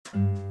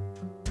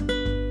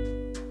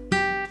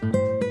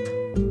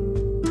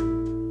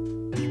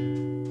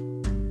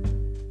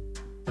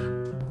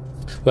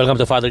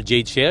Welcome to Father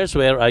Jade Shares,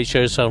 where I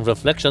share some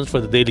reflections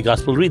for the daily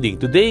gospel reading.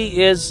 Today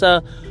is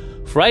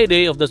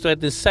Friday of the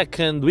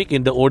 22nd week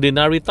in the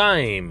Ordinary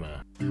Time.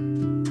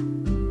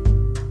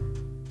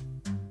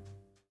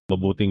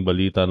 Mabuting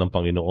balita ng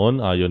Panginoon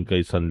ayon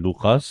kay San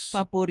Lucas.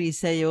 Papuri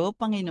sa iyo,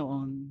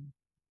 Panginoon.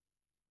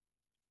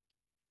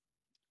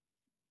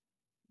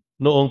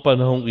 Noong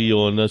panahong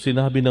iyon,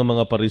 sinabi ng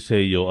mga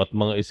Pariseyo at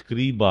mga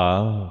eskriba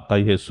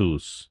kay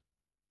Jesus,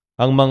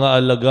 ang mga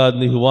alagad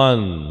ni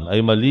Juan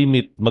ay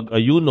malimit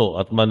mag-ayuno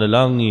at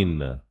manalangin.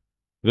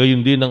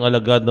 Gayon din ang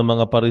alagad ng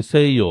mga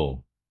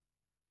Pariseyo.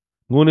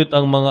 Ngunit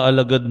ang mga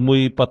alagad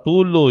mo'y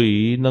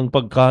patuloy ng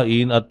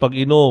pagkain at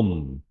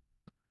pag-inom.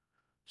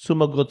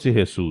 Sumagot si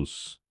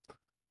Jesus,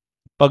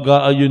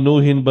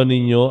 pag-aayunuhin ba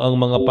ninyo ang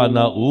mga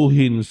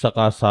panauhin sa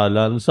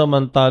kasalan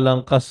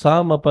samantalang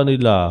kasama pa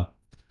nila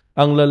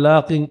ang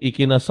lalaking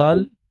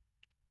ikinasal?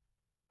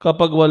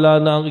 Kapag wala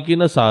na ang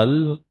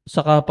ikinasal,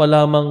 saka pa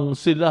lamang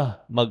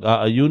sila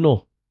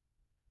mag-aayuno.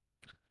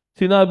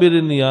 Sinabi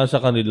rin niya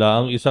sa kanila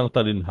ang isang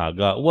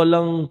talinhaga,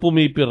 walang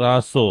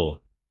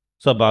pumipiraso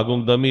sa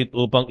bagong damit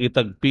upang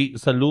itagpi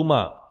sa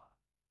luma.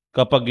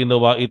 Kapag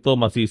ginawa ito,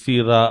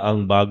 masisira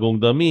ang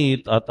bagong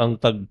damit at ang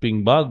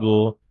tagping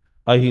bago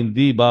ay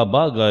hindi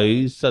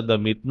babagay sa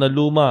damit na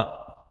luma.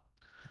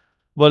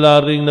 Wala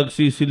ring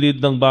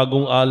nagsisilid ng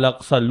bagong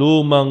alak sa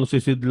lumang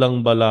sisidlang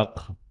balak.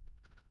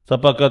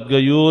 Sapagkat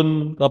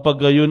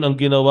kapag gayon ang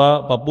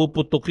ginawa,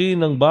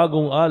 papuputukin ng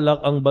bagong alak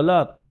ang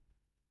balat.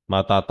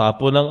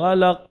 Matatapon ang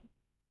alak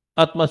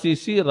at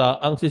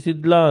masisira ang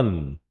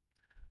sisidlan.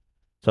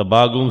 Sa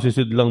bagong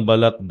sisidlang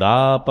balat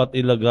dapat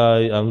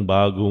ilagay ang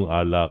bagong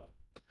alak.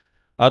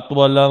 At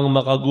walang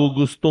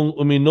makagugustong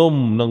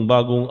uminom ng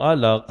bagong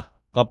alak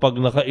kapag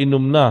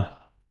nakainom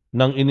na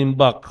ng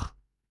inimbak,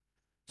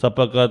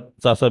 sapagkat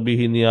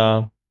sasabihin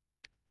niya,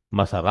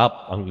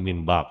 masarap ang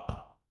inimbak.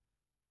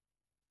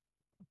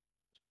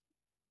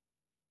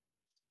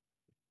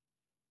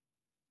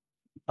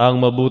 Ang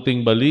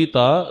mabuting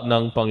balita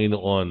ng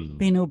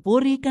Panginoon.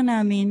 Pinupuri ka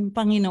namin,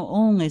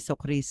 Panginoong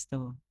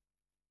Jesucristo.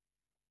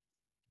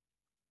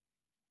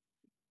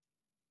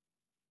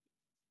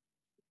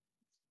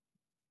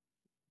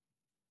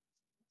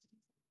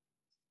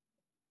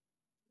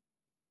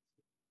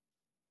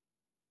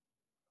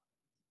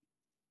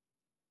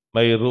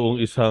 Mayroong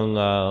isang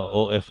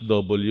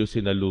OFW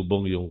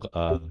sinalubong yung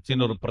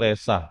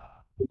sinurpresa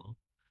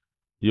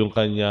yung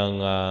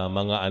kanyang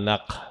mga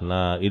anak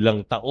na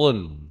ilang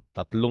taon,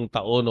 3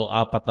 taon o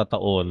 4 na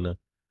taon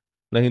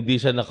na hindi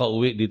siya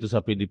nakauwi dito sa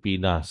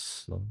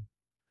Pilipinas. No?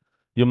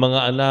 Yung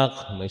mga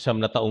anak, may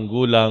 9 na taong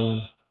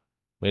gulang,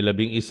 may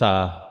 11,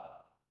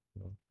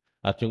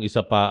 at yung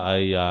isa pa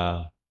ay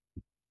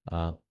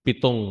 7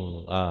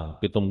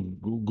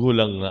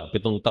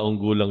 taong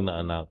gulang na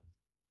anak.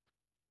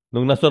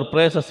 Nung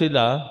nasorpresa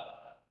sila,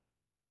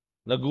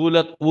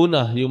 nagulat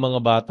una yung mga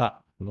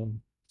bata, no?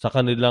 Sa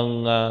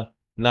kanilang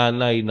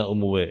nanay na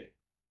umuwi.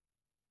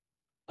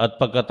 At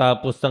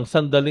pagkatapos ng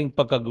sandaling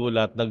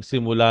pagkagulat,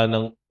 nagsimula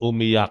ng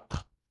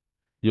umiyak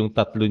yung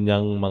 3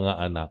 niyang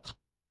mga anak.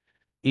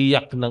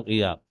 Iyak ng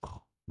iyak,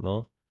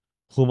 no?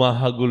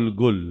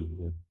 Humahagulgul.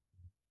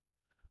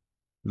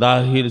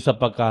 Dahil sa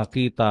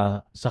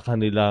pagkakita sa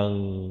kanilang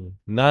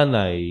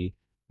nanay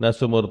na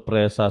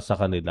sumurpresa sa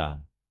kanila.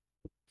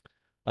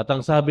 At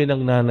ang sabi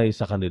ng nanay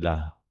sa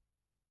kanila,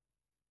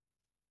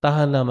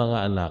 tahan na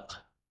mga anak,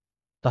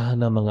 tahan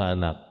na mga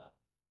anak,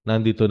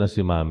 nandito na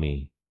si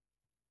Mami.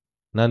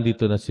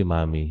 Nandito na si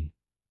Mami.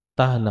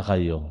 Tahan na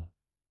kayo.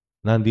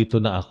 Nandito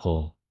na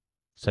ako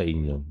sa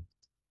inyo.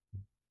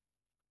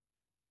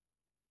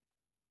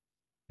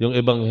 Yung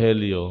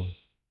ebanghelyo,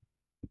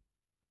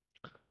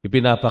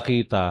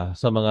 ipinapakita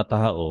sa mga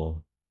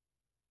tao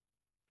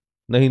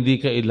na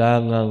hindi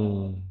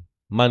kailangang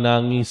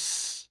manangis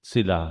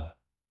sila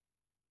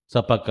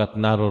sapagkat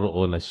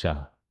naroroon na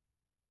siya.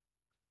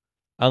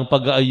 Ang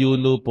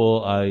pag-aayuno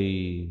po ay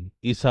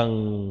isang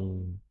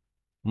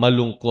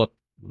malungkot,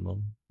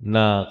 no,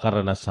 na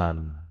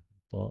karanasan.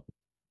 Po.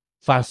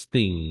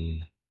 Fasting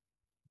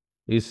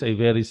is a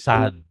very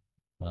sad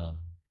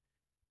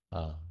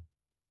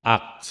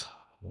act.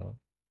 No?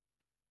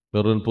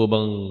 Meron po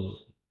bang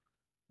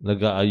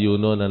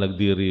nag-aayuno na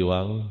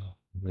nagdiriwang?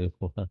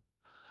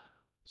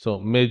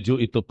 So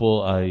medyo ito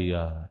po ay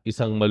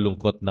isang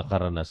malungkot na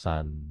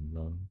karanasan.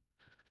 No?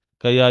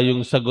 Kaya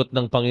yung sagot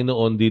ng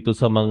Panginoon dito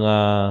sa mga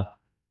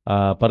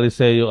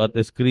Pariseyo at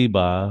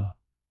Eskriba,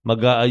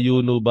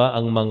 mag-aayuno ba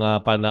ang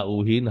mga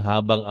panauhin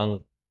habang ang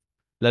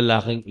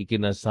lalaking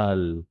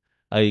ikinasal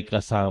ay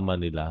kasama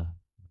nila?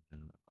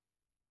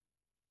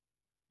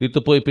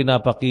 Dito po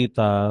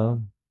ipinapakita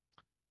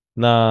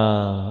na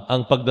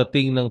ang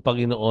pagdating ng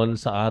Panginoon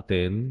sa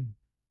atin,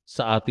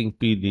 sa ating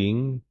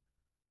piling,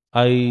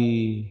 ay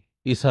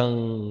isang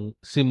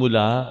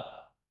simula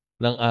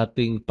ng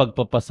ating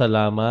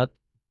pagpapasalamat,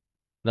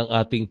 ng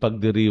ating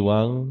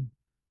pagdiriwang,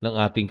 ng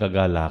ating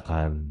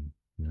kagalakan.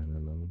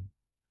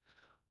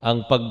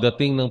 Ang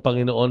pagdating ng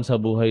Panginoon sa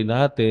buhay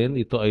natin,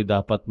 ito ay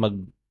dapat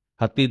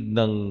maghatid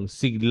ng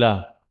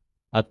sigla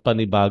at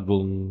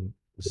panibagong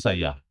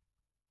saya.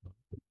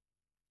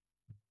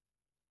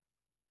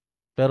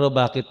 Pero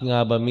bakit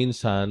nga ba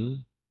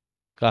minsan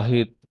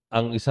kahit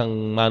ang isang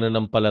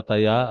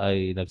mananampalataya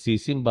ay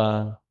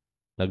nagsisimba,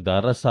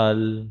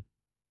 nagdarasal,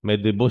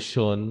 may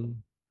debosyon,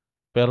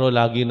 pero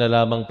lagi na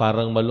lamang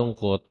parang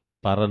malungkot,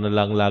 para na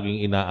lang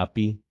laging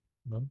inaapi,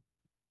 no?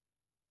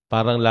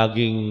 Parang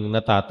laging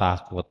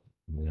natatakot.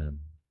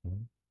 Yan.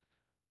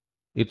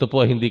 Ito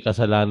po ay hindi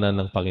kasalanan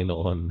ng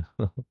Panginoon.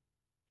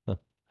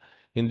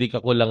 Hindi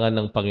kakulangan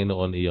ng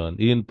Panginoon iyon.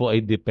 Iyon po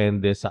ay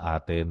depende sa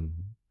atin.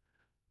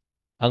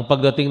 Ang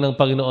pagdating ng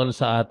Panginoon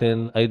sa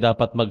atin ay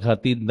dapat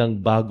maghatid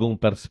ng bagong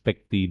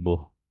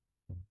perspektibo,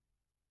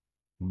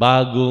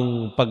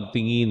 bagong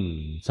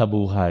pagtingin sa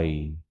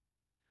buhay,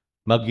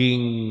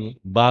 maging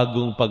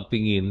bagong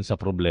pagtingin sa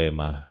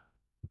problema.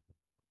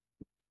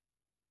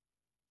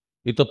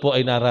 Ito po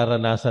ay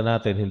nararanasan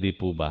natin, hindi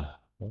po ba?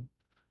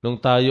 Nung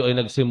tayo ay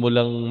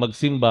nagsimulang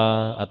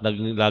magsimba at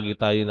lagi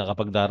tayo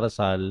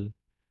nakapagdarasal,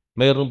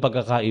 mayroong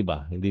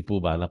pagkakaiba, hindi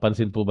po ba?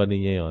 Napansin po ba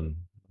ninyo yon?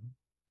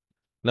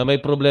 Na may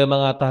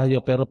problema nga tayo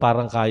pero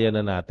parang kaya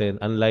na natin.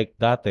 Unlike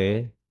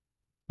dati,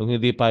 nung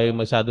hindi pa tayo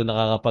masyado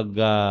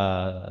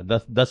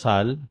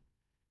nakakapag-dasal,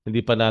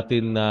 hindi pa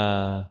natin na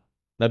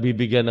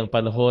nabibigyan ng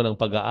panahon ng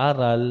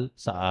pag-aaral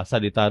sa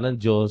salita ng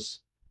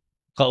Diyos,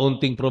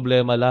 kaunting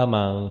problema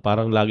lamang,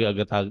 parang lagi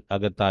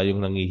agad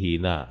tayong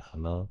nangihina.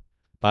 Ano?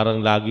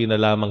 Parang lagi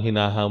na lamang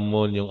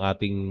hinahamon yung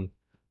ating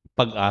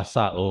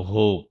pag-asa o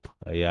hope.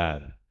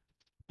 Ayan.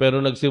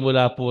 Pero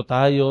nagsimula po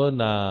tayo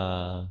na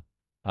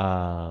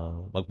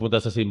magpunta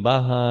sa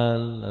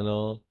simbahan,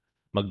 ano,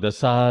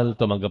 magdasal,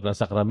 tumanggap ng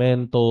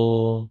sakramento,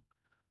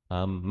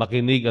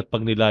 makinig at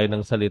pagnilayan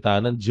ng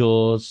salita ng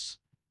Diyos,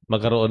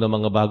 magkaroon ng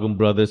mga bagong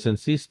brothers and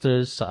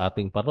sisters sa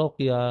ating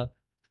parokya.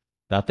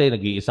 Dati,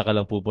 nag-iisa ka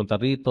lang pupunta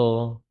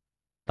rito,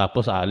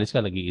 tapos aalis ka,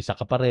 nag-iisa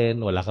ka pa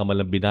rin, wala kang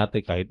malang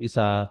binati kahit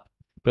isa.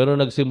 Pero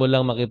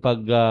nagsimulang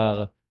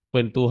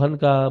kwentuhan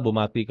ka,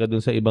 bumati ka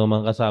dun sa ibang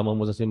mga kasama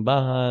mo sa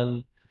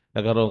simbahan,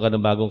 nagkaroon ka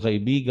ng bagong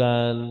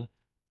kaibigan.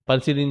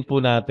 Pansinin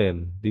po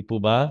natin, di po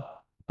ba?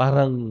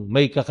 Parang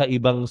may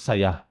kakaibang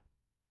saya,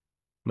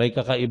 may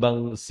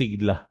kakaibang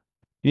sigla.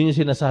 Yun yung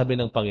sinasabi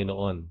ng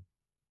Panginoon.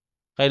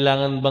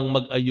 Kailangan bang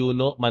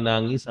mag-ayuno,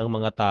 manangis ang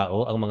mga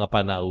tao, ang mga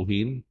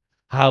panauhin,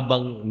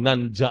 habang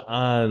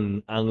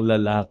nandyan ang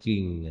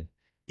lalaking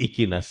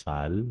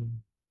ikinasal?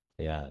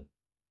 Ayan.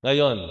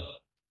 Ngayon,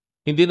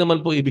 hindi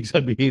naman po ibig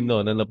sabihin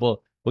no, na po,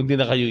 hindi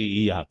na kayo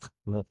iiyak.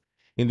 No?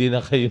 Hindi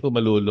na kayo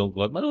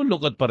malulungkot.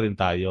 Malulungkot pa rin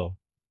tayo.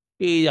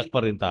 Iiyak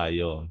pa rin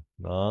tayo.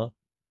 No?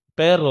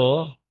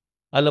 Pero,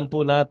 alam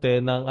po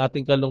natin na ang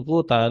ating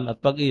kalungkutan at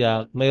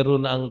pag-iyak,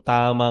 mayroon na ang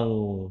tamang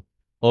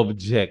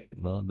object.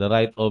 No? The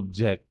right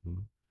object.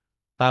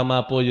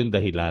 Tama po yung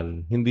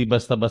dahilan. Hindi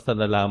basta-basta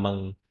na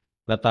lamang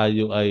na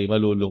tayo ay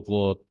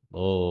malulungkot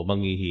o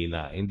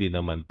manghihina. Hindi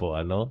naman po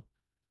ano.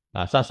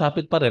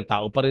 Sasapit pa rin,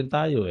 tao pa rin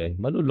tayo eh.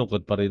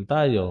 Malulungkot pa rin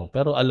tayo.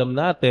 Pero alam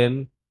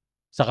natin,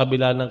 sa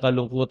kabila ng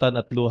kalungkutan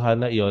at luha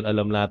na iyon,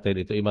 alam natin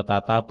ito ay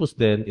matatapos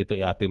din, ito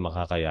ay ating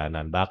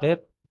makakayanan.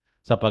 Bakit?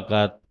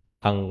 Sapagkat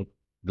ang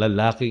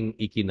lalaking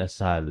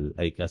ikinasal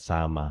ay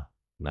kasama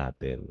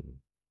natin.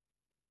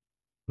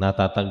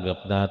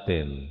 Natatanggap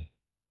natin,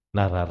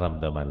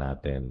 nararamdaman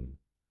natin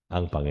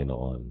ang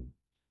Panginoon.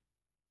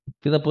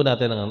 Tingnan po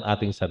natin ang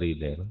ating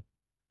sarili.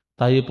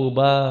 Tayo po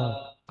ba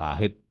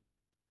kahit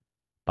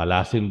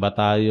palasin ba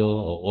tayo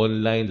o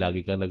online, lagi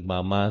ka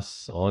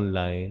nagmamas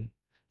online,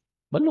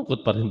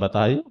 malungkot pa rin ba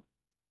tayo?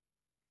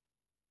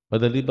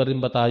 Madali pa rin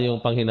ba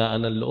tayong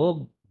panghinaan ng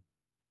loob?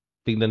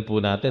 Tingnan po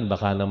natin,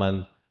 baka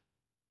naman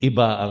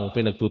iba ang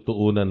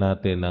pinagtutuunan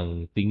natin ng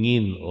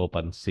tingin o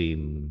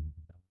pansin.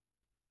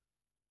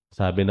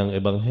 Sabi ng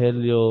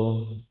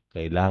Ebanghelyo,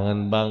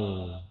 kailangan bang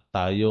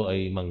tayo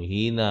ay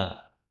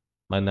manghina,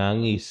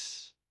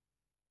 manangis,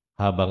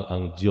 habang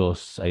ang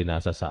Diyos ay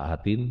nasa sa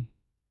atin?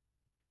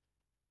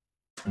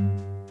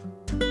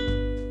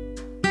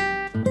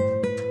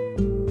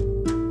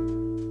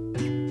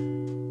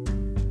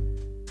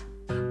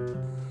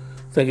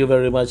 Thank you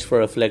very much for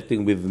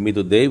reflecting with me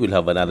today. We'll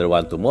have another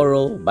one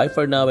tomorrow. Bye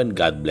for now and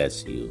God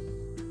bless you.